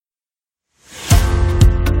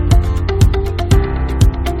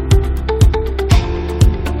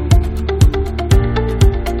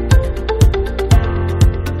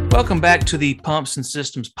Welcome back to the Pumps and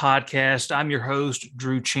Systems podcast. I'm your host,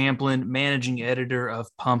 Drew Champlin, managing editor of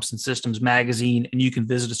Pumps and Systems magazine, and you can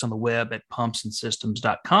visit us on the web at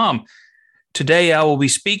pumpsandsystems.com. Today, I will be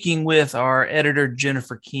speaking with our editor,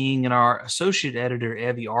 Jennifer King, and our associate editor,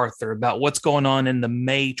 Evie Arthur, about what's going on in the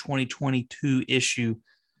May 2022 issue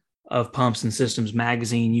of Pumps and Systems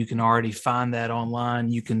magazine. You can already find that online.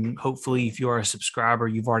 You can, hopefully, if you are a subscriber,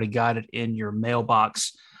 you've already got it in your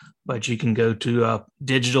mailbox. But you can go to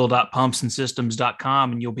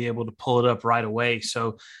digital.pumpsandsystems.com and you'll be able to pull it up right away.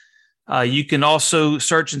 So you can also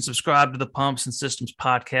search and subscribe to the Pumps and Systems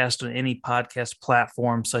podcast on any podcast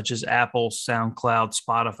platform such as Apple, SoundCloud,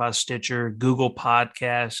 Spotify, Stitcher, Google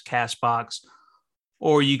Podcasts, CastBox,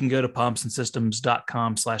 or you can go to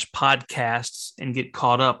pumpsandsystems.com/podcasts and get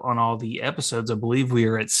caught up on all the episodes. I believe we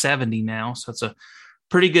are at 70 now. So it's a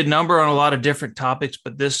pretty good number on a lot of different topics,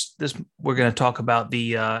 but this we're going to talk about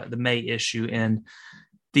the May issue, and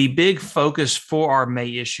the big focus for our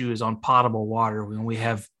May issue is on potable water. We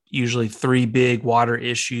have usually three big water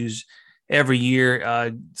issues every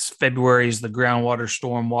year. February is the groundwater,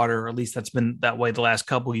 stormwater, or at least that's been that way the last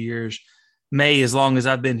couple of years. May, as long as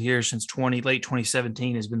I've been here since late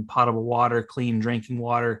 2017, has been potable water, clean drinking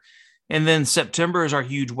water. And then September is our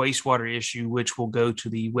huge wastewater issue, which will go to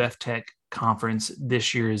the WEFTEC conference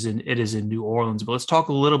this year. It is in New Orleans. But let's talk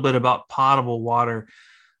a little bit about potable water.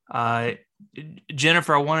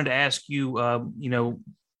 Jennifer, I wanted to ask you,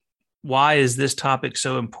 why is this topic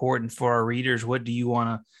so important for our readers? What do you want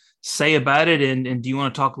to say about it? And do you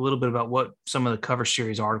want to talk a little bit about what some of the cover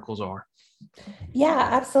series articles are? Yeah,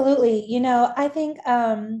 absolutely. I think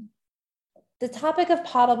the topic of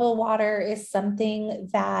potable water is something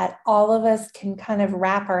that all of us can kind of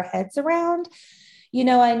wrap our heads around.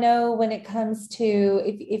 I know when it comes to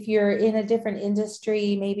if you're in a different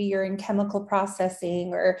industry, maybe you're in chemical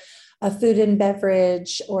processing or a food and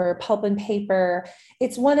beverage or pulp and paper,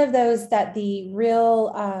 it's one of those that the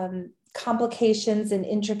real complications and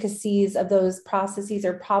intricacies of those processes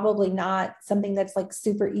are probably not something that's like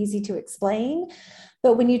super easy to explain.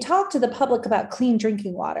 But when you talk to the public about clean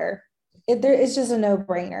drinking water, it's just a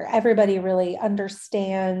no-brainer. Everybody really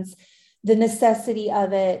understands the necessity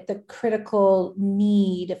of it, the critical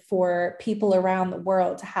need for people around the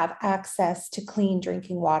world to have access to clean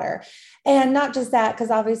drinking water. And not just that,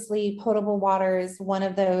 because obviously potable water is one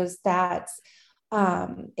of those that's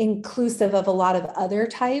inclusive of a lot of other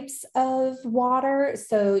types of water.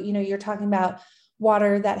 So, you're talking about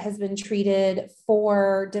water that has been treated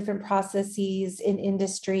for different processes in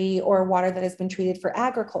industry or water that has been treated for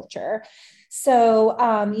agriculture. So,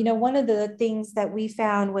 one of the things that we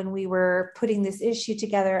found when we were putting this issue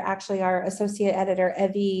together, actually our associate editor,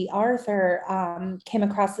 Evie Arthur, came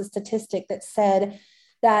across a statistic that said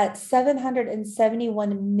that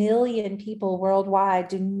 771 million people worldwide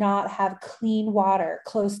do not have clean water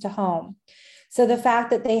close to home. So the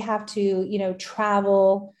fact that they have to,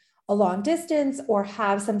 travel a long distance or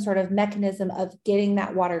have some sort of mechanism of getting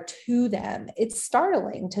that water to them, it's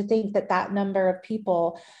startling to think that number of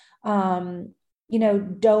people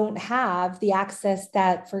don't have the access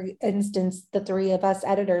that, for instance, the three of us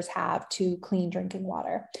editors have to clean drinking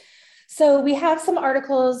water. So we have some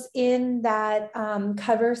articles in that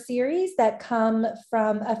cover series that come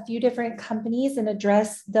from a few different companies and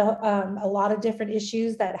address a lot of different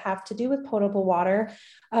issues that have to do with potable water.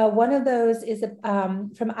 One of those is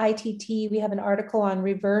from ITT. We have an article on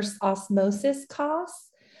reverse osmosis costs.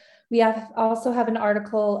 We also have an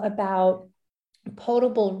article about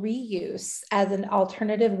potable reuse as an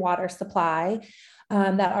alternative water supply.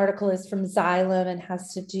 That article is from Xylem and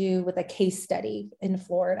has to do with a case study in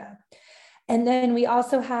Florida. And then we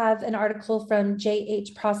also have an article from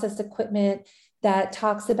JH Process Equipment that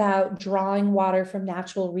talks about drawing water from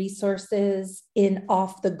natural resources in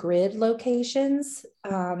off-the-grid locations.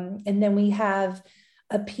 And then we have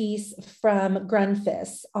a piece from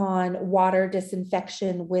Grundfos on water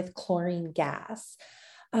disinfection with chlorine gas.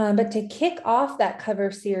 But to kick off that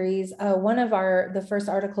cover series, one of the first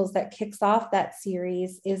articles that kicks off that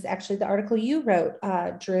series is actually the article you wrote,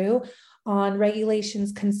 Drew, on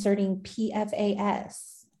regulations concerning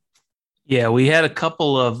PFAS. Yeah, we had a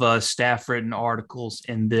couple of staff-written articles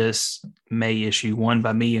in this May issue, one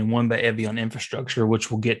by me and one by Evie on infrastructure,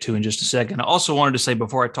 which we'll get to in just a second. I also wanted to say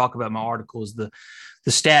before I talk about my articles, the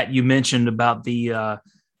stat you mentioned about the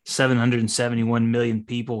 771 million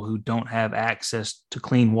people who don't have access to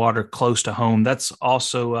clean water close to home. That's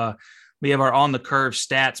also, we have our On the Curve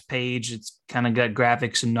stats page. It's kind of got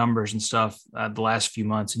graphics and numbers and stuff the last few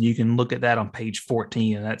months. And you can look at that on page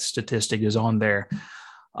 14, and that statistic is on there.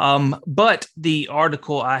 But the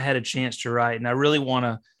article I had a chance to write, and I really want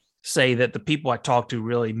to say that the people I talked to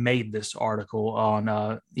really made this article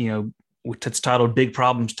on, it's titled "Big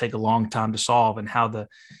Problems Take a Long Time to Solve," and how the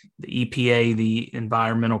EPA, the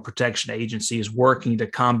Environmental Protection Agency, is working to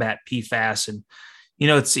combat PFAS. And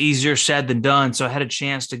it's easier said than done. So I had a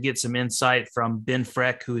chance to get some insight from Ben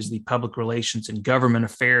Freck, who is the Public Relations and Government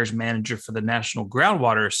Affairs Manager for the National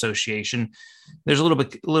Groundwater Association. There's a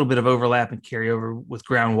little bit of overlap and carryover with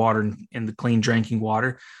groundwater and the clean drinking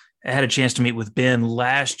water. I had a chance to meet with Ben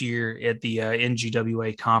last year at the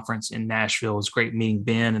NGWA conference in Nashville. It was great meeting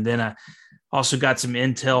Ben. And then I also got some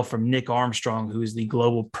intel from Nick Armstrong, who is the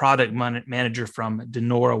global product manager from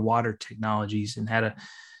Denora Water Technologies, and had a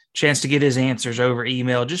chance to get his answers over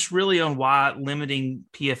email, just really on why limiting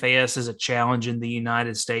PFAS is a challenge in the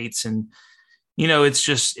United States. And,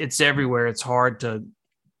 it's everywhere. It's hard to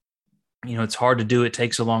do. It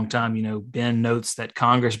takes a long time. Ben notes that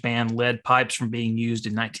Congress banned lead pipes from being used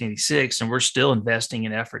in 1986, and we're still investing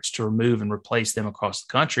in efforts to remove and replace them across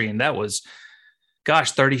the country. And that was,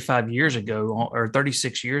 35 years ago or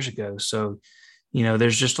 36 years ago. So,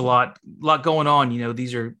 there's just a lot going on.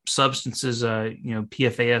 These are substances,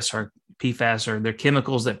 PFAS are they're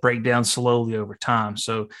chemicals that break down slowly over time.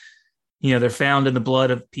 So, they're found in the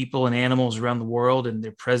blood of people and animals around the world, and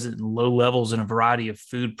they're present in low levels in a variety of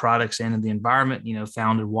food products and in the environment,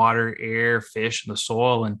 found in water, air, fish, and the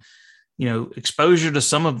soil. And, exposure to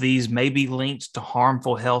some of these may be linked to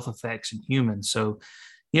harmful health effects in humans. So,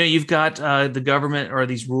 you've got the government or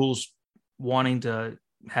these rules wanting to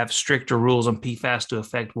have stricter rules on PFAS to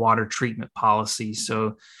affect water treatment policies.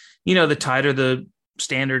 So, the tighter the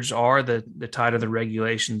standards are, the tighter the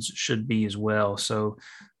regulations should be as well. So,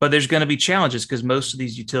 but there's going to be challenges because most of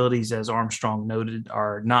these utilities, as Armstrong noted,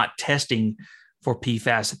 are not testing for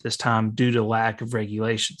PFAS at this time due to lack of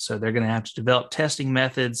regulation. So they're going to have to develop testing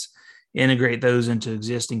methods, integrate those into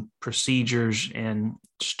existing procedures, and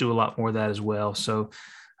just do a lot more of that as well. So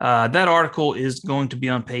that article is going to be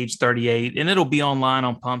on page 38, and it'll be online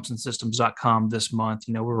on pumpsandsystems.com this month.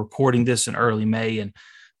 We're recording this in early May, and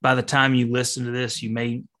by the time you listen to this, it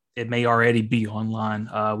may already be online.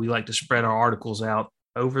 We like to spread our articles out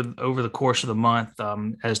over the course of the month,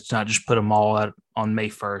 as to not just put them all out on May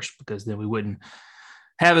 1st, because then we wouldn't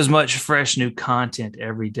have as much fresh new content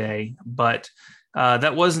every day. But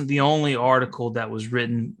that wasn't the only article that was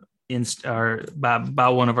written by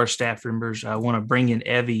one of our staff members. I want to bring in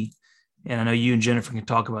Evie, and I know you and Jennifer can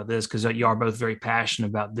talk about this because you are both very passionate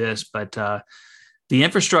about this. But the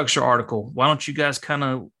infrastructure article, why don't you guys kind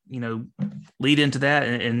of lead into that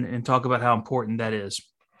and talk about how important that is?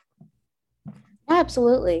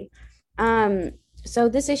 Absolutely. So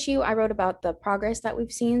this issue, I wrote about the progress that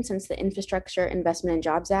we've seen since the Infrastructure Investment and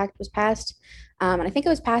Jobs Act was passed. And I think it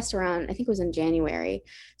was passed around, I think it was in January.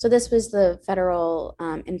 So this was the federal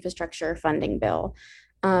infrastructure funding bill.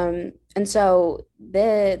 And so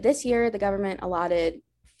this year, the government allotted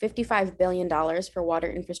 $55 billion for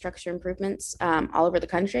water infrastructure improvements all over the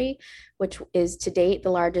country, which is to date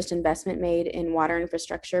the largest investment made in water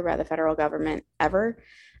infrastructure by the federal government ever.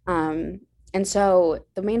 And so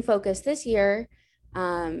the main focus this year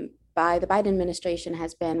by the Biden administration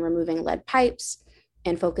has been removing lead pipes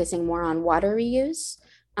and focusing more on water reuse,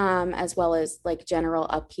 as well as like general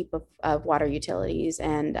upkeep of water utilities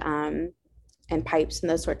and pipes and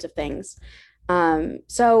those sorts of things.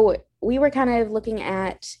 So we were kind of looking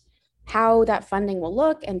at how that funding will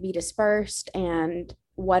look and be dispersed and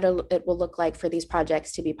what it will look like for these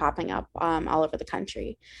projects to be popping up all over the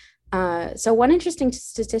country. So one interesting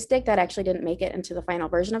statistic that actually didn't make it into the final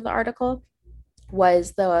version of the article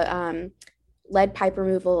was the lead pipe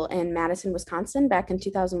removal in Madison, Wisconsin back in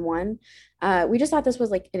 2001. We just thought this was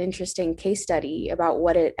like an interesting case study about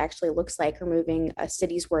what it actually looks like removing a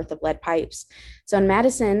city's worth of lead pipes. So in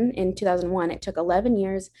Madison in 2001, it took 11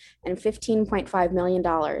 years and $15.5 million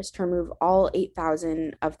to remove all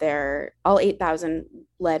 8,000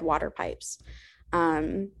 lead water pipes.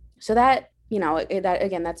 So that, that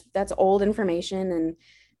again, that's old information,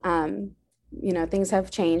 and things have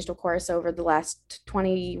changed, of course, over the last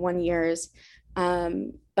 21 years.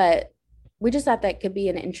 But we just thought that could be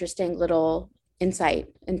an interesting little insight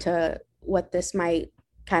into what this might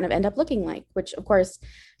kind of end up looking like, which, of course,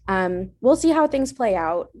 we'll see how things play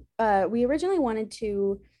out. We originally wanted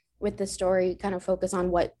to, with the story, kind of focus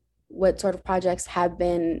on what sort of projects have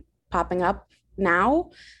been popping up now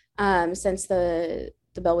since the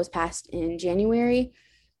bill was passed in January.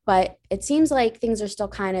 But it seems like things are still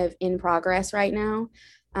kind of in progress right now.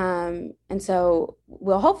 And so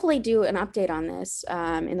we'll hopefully do an update on this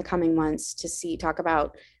in the coming months to talk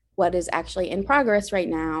about what is actually in progress right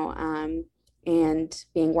now and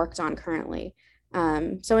being worked on currently.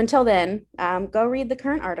 So until then, go read the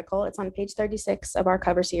current article. It's on page 36 of our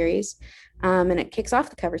cover series, and it kicks off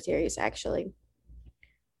the cover series, actually.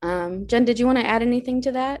 Jen, did you want to add anything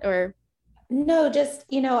to that, or? No, just,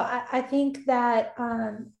 I think that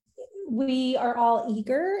we are all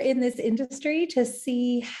eager in this industry to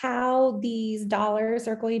see how these dollars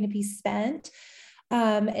are going to be spent,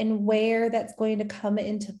 and where that's going to come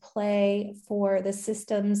into play for the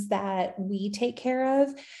systems that we take care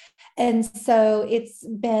of. And so it's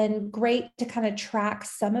been great to kind of track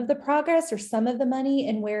some of the progress or some of the money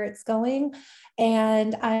and where it's going.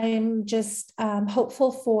 And I'm just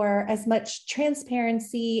hopeful for as much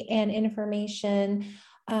transparency and information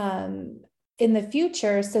in the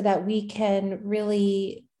future, so that we can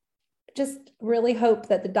really hope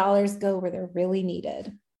that the dollars go where they're really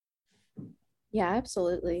needed. Yeah,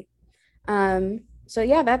 absolutely. So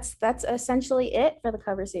yeah, that's essentially it for the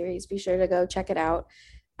cover series. Be sure to go check it out.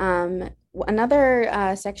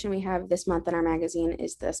 Another section we have this month in our magazine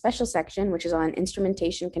is the special section, which is on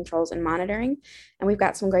instrumentation, controls, and monitoring. And we've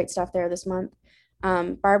got some great stuff there this month.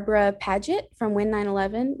 Barbara Paget from Win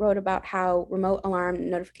 911 wrote about how remote alarm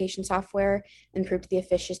notification software improved the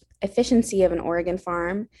efficiency of an Oregon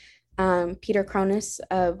farm. Peter Cronus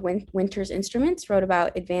of Winters Instruments wrote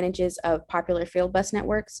about advantages of popular field bus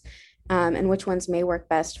networks, and which ones may work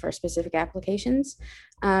best for specific applications.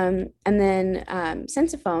 And then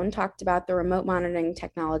Sensiphone talked about the remote monitoring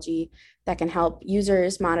technology that can help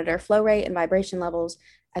users monitor flow rate and vibration levels,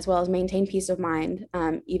 as well as maintain peace of mind,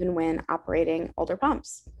 even when operating older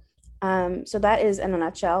pumps. So that is, in a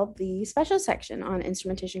nutshell, the special section on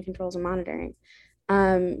instrumentation, controls, and monitoring.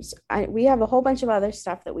 We have a whole bunch of other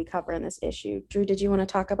stuff that we cover in this issue. Drew, did you want to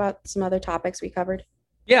talk about some other topics we covered?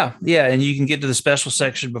 Yeah. And you can get to the special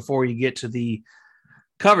section before you get to the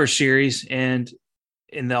cover series, and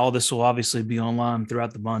all this will obviously be online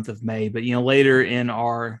throughout the month of May. But later in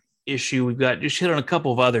our issue, we've got just hit on a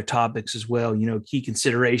couple of other topics as well. Key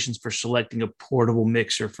considerations for selecting a portable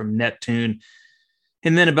mixer from Neptune,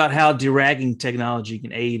 and then about how deragging technology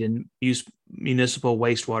can aid in municipal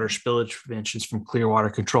wastewater spillage preventions from Clearwater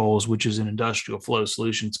Controls, which is an industrial flow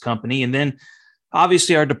solutions company. And then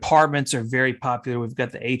obviously our departments are very popular. We've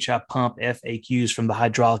got the HI pump FAQs from the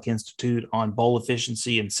Hydraulic Institute on bowl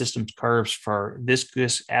efficiency and systems curves for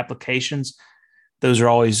viscous applications. Those are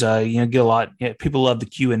always, get a lot. People love the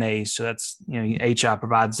Q&A. So that's, HI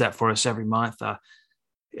provides that for us every month.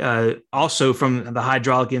 Also from the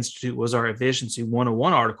Hydraulic Institute was our Efficiency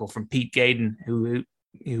 101 article from Pete Gaden, who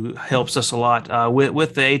helps us a lot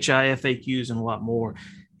with the HI FAQs and a lot more.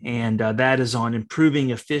 And that is on improving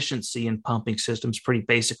efficiency in pumping systems. Pretty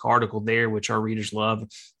basic article there, which our readers love.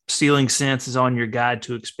 Sealing Sense is on your guide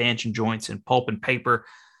to expansion joints in pulp and paper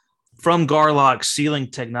from Garlock Sealing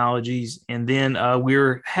Technologies. And then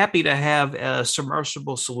we're happy to have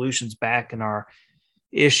Submersible Solutions back in our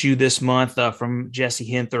issue this month from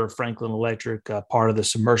Jesse Hinther of Franklin Electric, part of the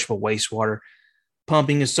Submersible Wastewater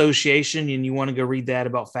Pumping Association. And you want to go read that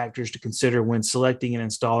about factors to consider when selecting and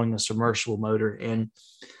installing a submersible motor. And,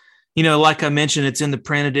 like I mentioned, it's in the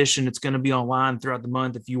print edition. It's going to be online throughout the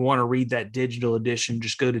month. If you want to read that digital edition,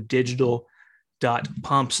 just go to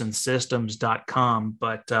digital.pumpsandsystems.com.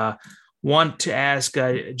 But want to ask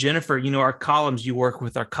Jennifer, our columns, you work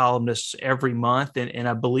with our columnists every month. And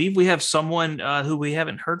I believe we have someone who we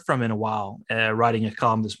haven't heard from in a while writing a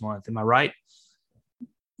column this month. Am I right?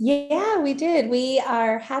 Yeah, we did. We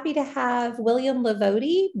are happy to have William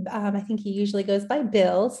Lavoti. I think he usually goes by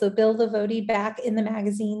Bill. So Bill Lavoti back in the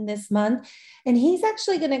magazine this month. And he's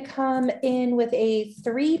actually going to come in with a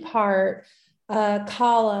 3-part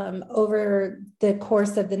column over the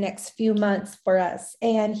course of the next few months for us.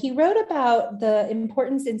 And he wrote about the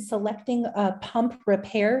importance in selecting a pump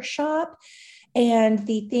repair shop and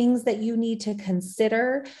the things that you need to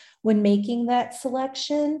consider when making that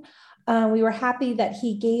selection. We were happy that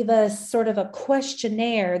he gave us sort of a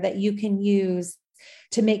questionnaire that you can use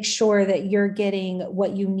to make sure that you're getting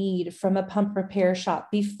what you need from a pump repair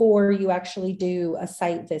shop before you actually do a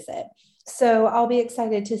site visit. So I'll be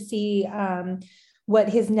excited to see what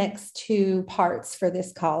his next 2 parts for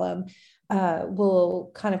this column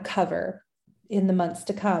will kind of cover in the months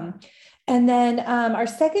to come. And then our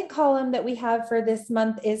second column that we have for this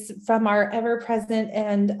month is from our ever-present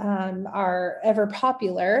and our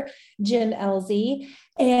ever-popular Jim Elsey.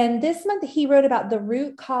 And this month he wrote about the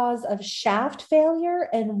root cause of shaft failure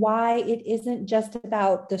and why it isn't just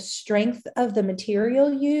about the strength of the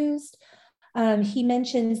material used. He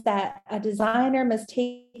mentions that a designer must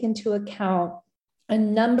take into account a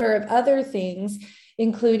number of other things,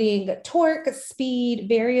 including torque, speed,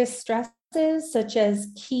 various stresses such as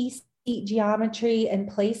key seat geometry and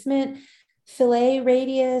placement, fillet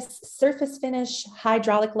radius, surface finish,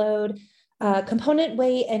 hydraulic load, component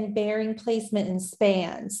weight, and bearing placement and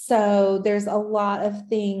span. So there's a lot of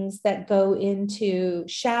things that go into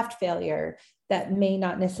shaft failure that may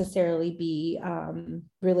not necessarily be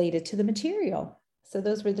related to the material. So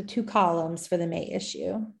those were the two columns for the May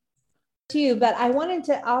issue. Too, but I wanted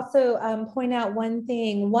to also point out one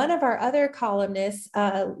thing. One of our other columnists,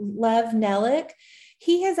 Lev Nellick,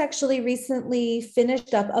 he has actually recently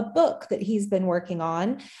finished up a book that he's been working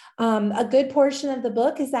on. A good portion of the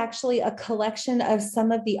book is actually a collection of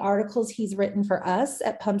some of the articles he's written for us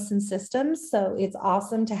at Pumps and Systems. So it's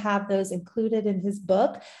awesome to have those included in his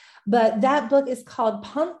book. But that book is called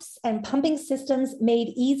Pumps and Pumping Systems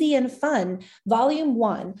Made Easy and Fun, Volume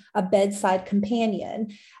 1, A Bedside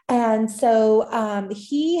Companion. And so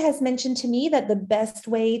he has mentioned to me that the best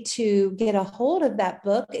way to get a hold of that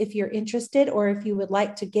book, if you're interested, or if you would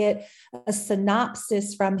like to get a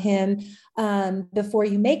synopsis from him before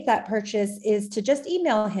you make that purchase, is to just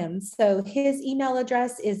email him. So his email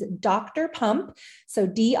address is Dr. Pump, so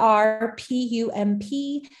DRPUMP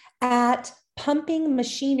at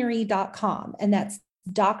pumpingmachinery.com. And that's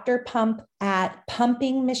Dr. Pump at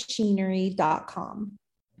pumpingmachinery.com.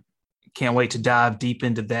 Can't wait to dive deep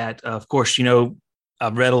into that. Of course,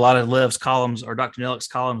 I've read a lot of Lev's columns or Dr. Nellick's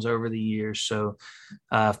columns over the years. So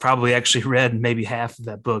I've probably actually read maybe half of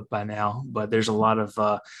that book by now, but there's a lot of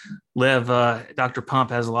Dr. Pump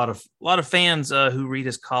has a lot of fans who read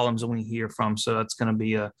his columns and we hear from. So that's going to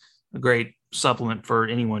be a great supplement for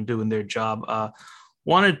anyone doing their job.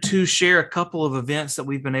 Wanted to share a couple of events that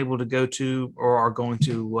we've been able to go to or are going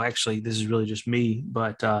to. Well, actually, this is really just me,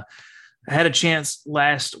 but I had a chance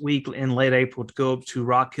last week in late April to go up to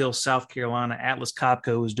Rock Hill, South Carolina. Atlas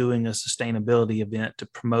Copco was doing a sustainability event to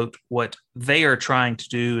promote what they are trying to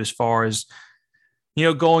do as far as,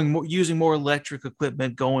 using more electric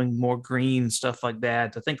equipment, going more green, stuff like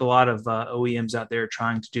that. I think a lot of OEMs out there are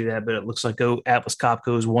trying to do that, but it looks like Atlas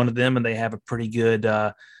Copco is one of them, and they have a pretty good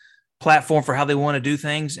platform for how they want to do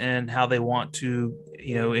things and how they want to,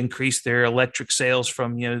 increase their electric sales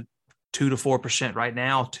from, 2 to 4% right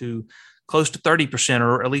now to close to 30%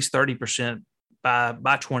 or at least 30%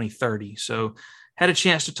 by 2030. So had a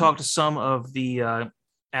chance to talk to some of the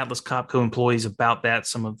Atlas Copco employees about that,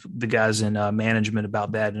 some of the guys in management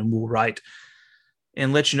about that, and we'll write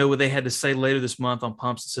and let you know what they had to say later this month on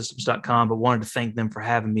pumpsandsystems.com, but wanted to thank them for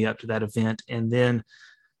having me up to that event. And then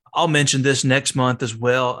I'll mention this next month as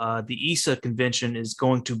well. The ESA convention is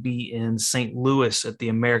going to be in St. Louis at the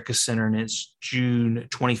America Center, and it's June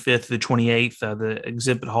 25th to the 28th. The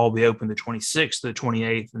exhibit hall will be open the 26th to the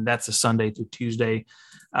 28th, and that's a Sunday through Tuesday.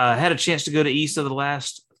 I had a chance to go to ESA the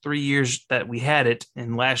last 3 years that we had it,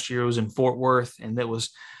 and last year it was in Fort Worth, and that was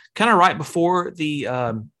kind of right before the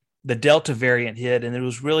Delta variant hit, and it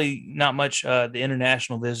was really not much. The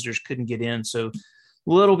international visitors couldn't get in, so a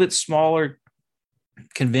little bit smaller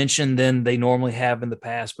convention than they normally have in the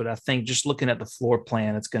past, but I think just looking at the floor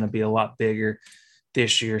plan, it's going to be a lot bigger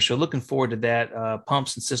this year. So looking forward to that.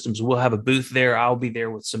 Pumps and Systems will have a booth there. I'll be there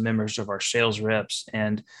with some members of our sales reps,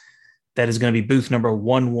 and that is going to be booth number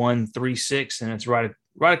 1136, and it's right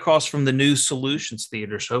across from the new Solutions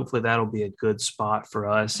Theater. So hopefully that'll be a good spot for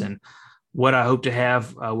us. And what I hope to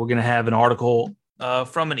have, we're going to have an article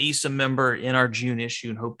from an ESA member in our June issue,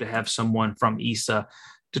 and hope to have someone from ESA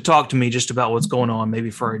to talk to me just about what's going on, maybe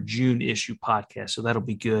for our June issue podcast. So that'll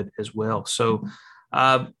be good as well. So,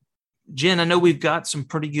 Jen, I know we've got some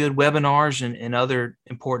pretty good webinars and other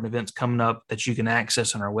important events coming up that you can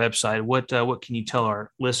access on our website. What can you tell our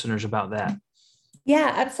listeners about that?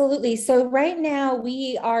 Yeah, absolutely. So right now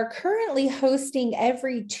we are currently hosting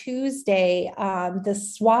every Tuesday the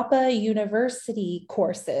SWAPA University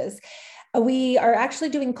courses. We are actually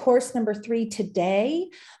doing course number 3 today,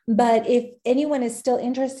 but if anyone is still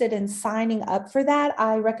interested in signing up for that,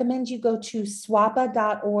 I recommend you go to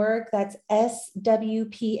swapa.org, that's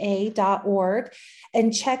swpa.org,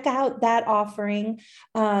 and check out that offering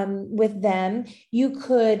with them. You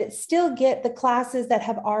could still get the classes that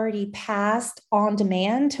have already passed on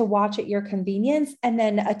demand to watch at your convenience, and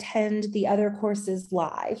then attend the other courses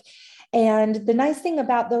live. And the nice thing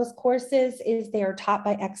about those courses is they are taught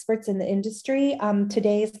by experts in the industry.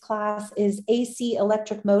 Today's class is AC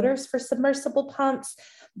Electric Motors for Submersible Pumps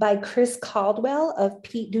by Chris Caldwell of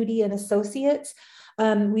Pete Duty and Associates.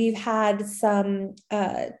 We've had some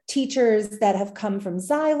teachers that have come from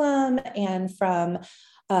Xylem and from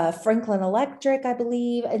Franklin Electric, I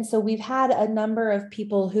believe. And so we've had a number of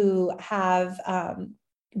people who have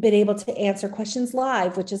been able to answer questions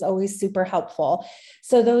live, which is always super helpful.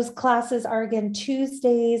 So those classes are again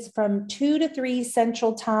Tuesdays from 2 to 3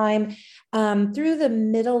 Central Time through the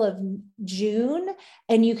middle of June.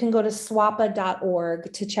 And you can go to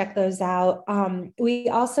swapa.org to check those out. We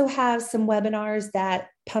also have some webinars that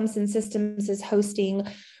Pumps and Systems is hosting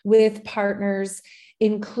with partners,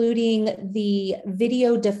 including the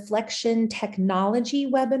video deflection technology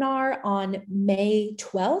webinar on May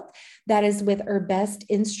 12th. That is with Urbest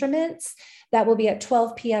Instruments. That will be at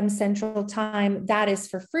 12 p.m. Central Time. That is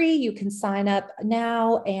for free. You can sign up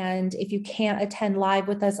now. And if you can't attend live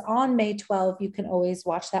with us on May 12th, you can always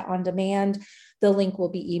watch that on demand. The link will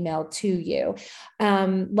be emailed to you.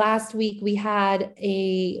 Last week, we had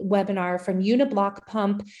a webinar from Uniblock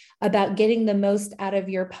Pump about getting the most out of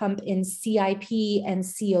your pump in CIP and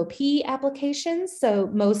COP applications. So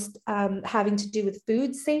most having to do with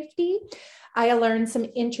food safety. I learned some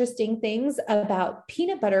interesting things about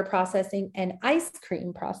peanut butter processing and ice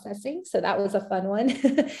cream processing. So that was a fun one.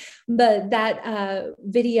 But that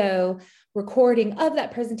video recording of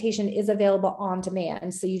that presentation is available on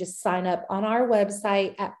demand. So you just sign up on our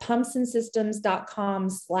website at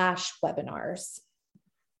pumpsandsystems.com/webinars.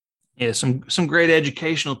 Yeah, some great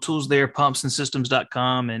educational tools there,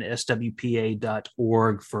 pumpsandsystems.com and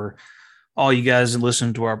swpa.org for all you guys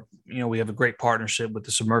listening to our, we have a great partnership with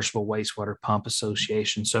the Submersible Wastewater Pump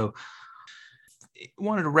Association. So I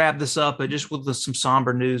wanted to wrap this up, but just with some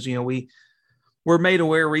somber news. We were made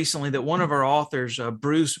aware recently that one of our authors,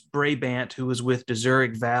 Bruce Brabant, who was with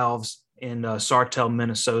DeZurich Valves in Sartell,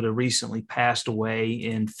 Minnesota, recently passed away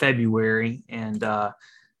in February. And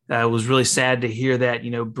it was really sad to hear that.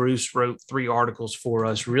 Bruce wrote 3 articles for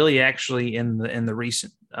us, really actually in the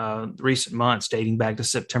recent months, dating back to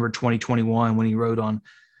September 2021, when he wrote on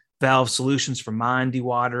valve solutions for mine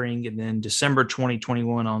dewatering, and then December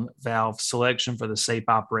 2021 on valve selection for the safe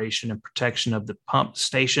operation and protection of the pump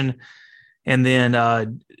station. And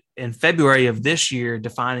then in February of this year,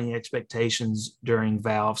 defining expectations during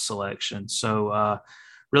valve selection. So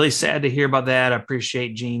really sad to hear about that. I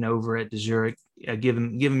appreciate Gene over at DeZurich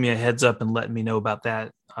giving me a heads up and letting me know about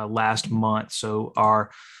that last month. So our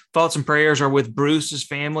thoughts and prayers are with Bruce's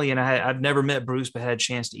family. And I've never met Bruce, but had a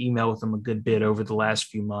chance to email with him a good bit over the last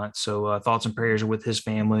few months. So thoughts and prayers are with his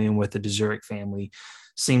family and with the DeZurich family.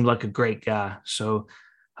 Seemed like a great guy. So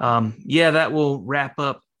that will wrap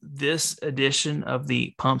up this edition of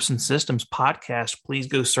the Pumps and Systems podcast. Please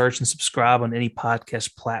go search and subscribe on any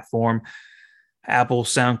podcast platform. Apple,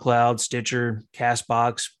 SoundCloud, Stitcher,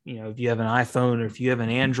 CastBox. If you have an iPhone or if you have an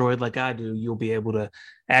Android like I do, you'll be able to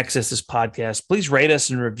access this podcast. Please rate us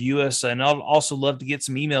and review us. And I'll also love to get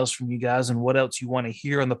some emails from you guys on what else you want to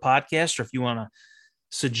hear on the podcast, or if you want to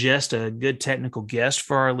suggest a good technical guest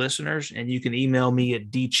for our listeners. And you can email me at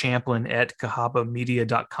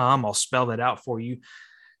dchamplin@cahabamedia.com. I'll spell that out for you.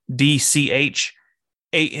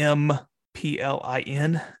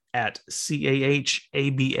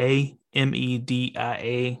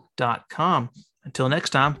 DCHAMPLIN@CAHABAMEDIA.com. Until next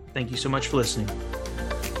time, thank you so much for listening.